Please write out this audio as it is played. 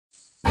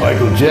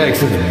Michael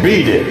Jackson,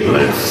 beat it.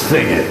 Let's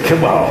sing it.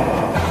 Come on.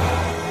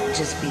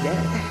 Just be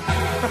that.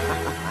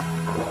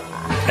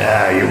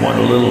 You want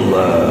a little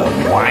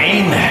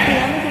wine?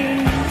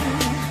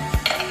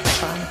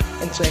 Fine.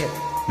 Enjoy it.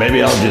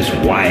 Maybe I'll just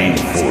whine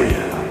for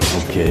you.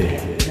 Okay.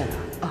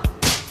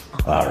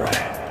 All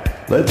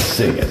right. Let's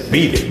sing it.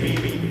 Beat it.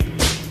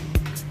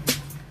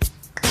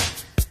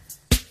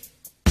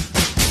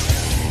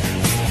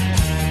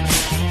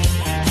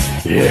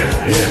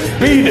 Yeah.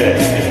 Beat it.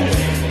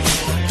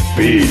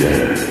 Beat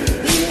it.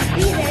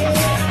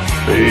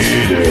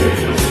 Beat it.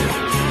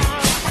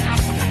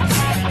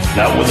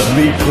 Not with a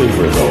meat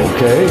cleaver though,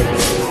 okay?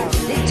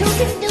 They told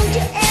him, don't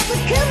you ever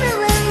come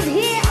around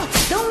here.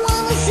 Don't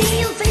wanna see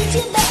your face,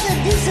 you better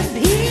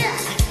disappear.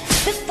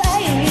 The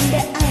fire in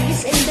the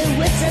eyes and the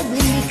words are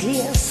really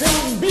clear. So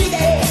be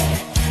there,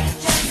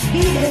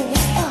 be there.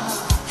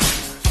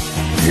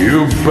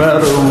 You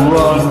better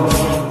run.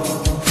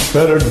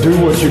 Better do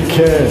what you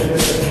can.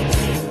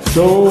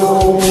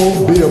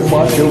 Don't be a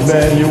macho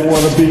man, you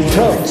wanna be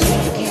tough.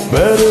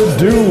 Better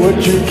do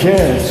what you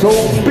can, so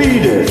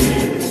beat it.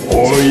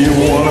 Or you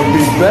wanna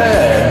be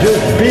bad,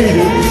 just beat it.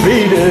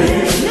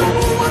 No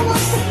one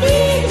wants to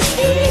beat it.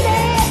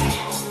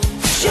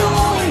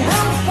 Showing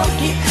how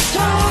funky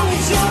strong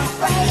is your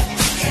fight.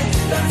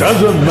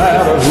 Doesn't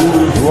matter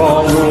who's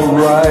wrong or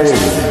right.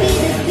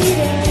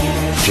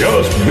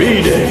 Just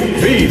beat it.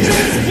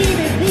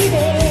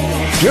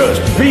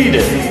 Just beat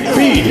it. Just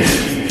beat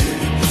it.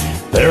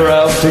 They're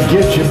out to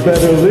get you,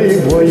 better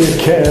leave where you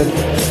can.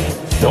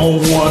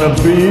 Don't wanna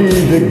be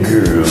the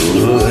girl.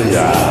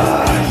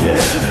 Yeah.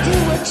 Do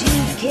what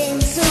you can,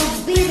 so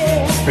beat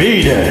it.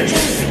 Beat it.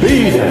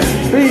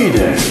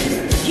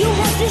 You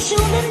have to show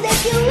them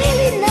that you're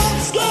really not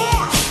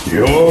scared.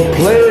 You're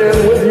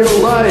playing with your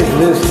life.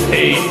 This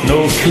ain't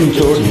no truth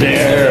or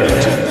dare.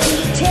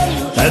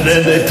 And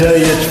then they tell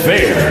you it's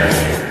fair.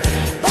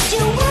 But you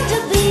want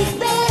to be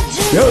bad,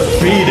 Just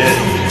beat it.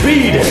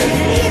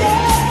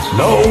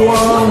 No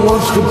one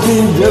wants to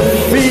be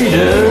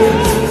defeated.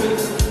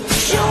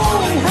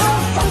 Showing how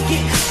funky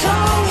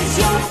strong is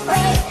your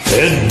fight.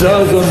 It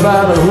doesn't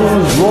matter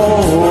who's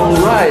wrong or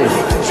right.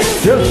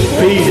 Just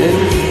beat it.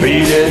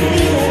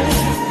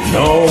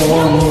 No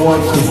one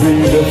wants to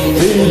be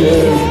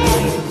defeated.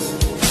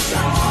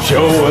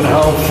 Showing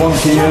how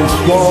funky and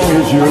strong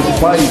is your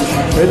fight.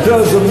 It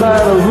doesn't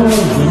matter who's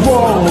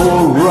wrong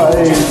or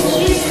right.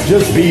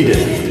 Just beat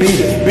it.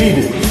 Just beat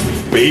it.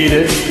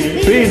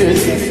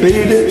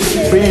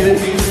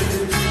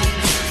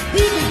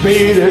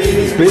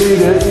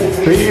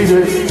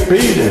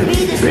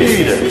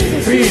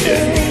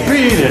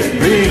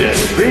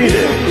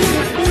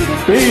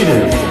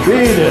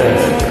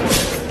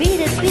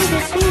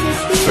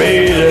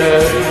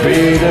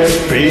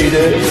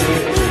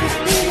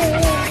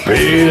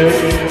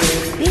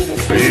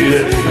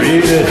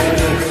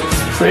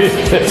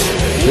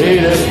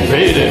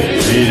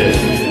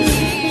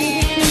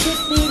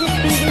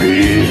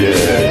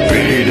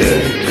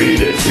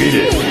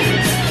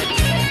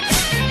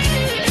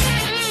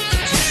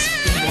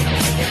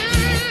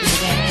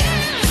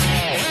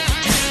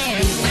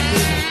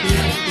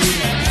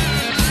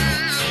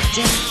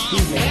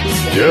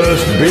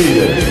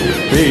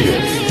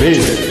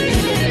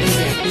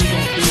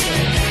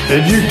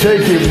 Did you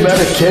take your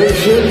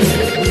medication?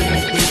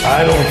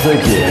 I don't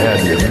think you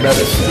had your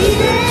medicine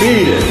today.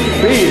 Beat it.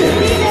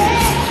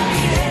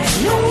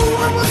 No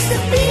one wants to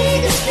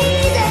be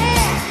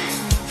defeated.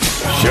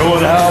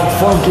 Showing how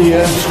funky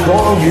and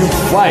strong you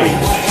fight.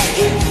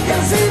 It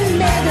doesn't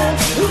matter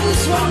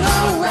who's wrong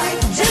or right.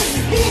 Just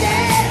beat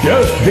it.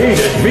 Just beat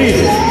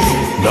it.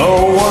 No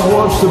one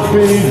wants to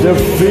be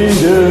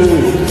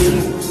defeated.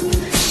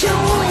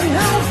 Showing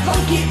how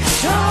funky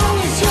strong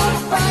is your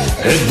fight.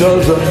 It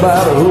doesn't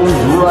matter who's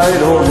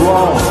right or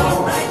wrong.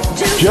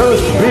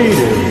 Just beat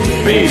it.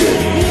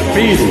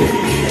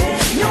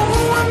 No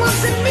one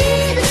wants to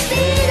be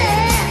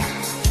defeated.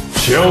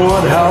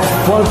 Showing how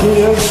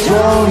funky and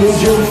strong is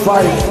your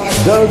fight.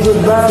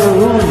 Doesn't matter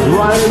who's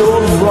right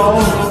or wrong.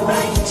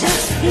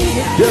 Just beat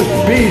it. Just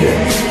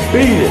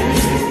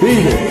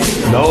beat it.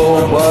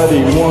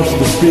 Nobody wants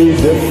to be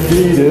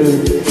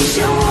defeated.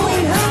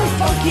 Showing how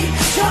funky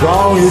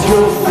Strong is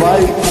your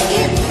fight.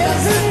 It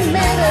doesn't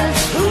matter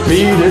who's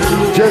Beat it.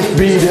 Just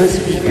beat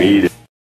it.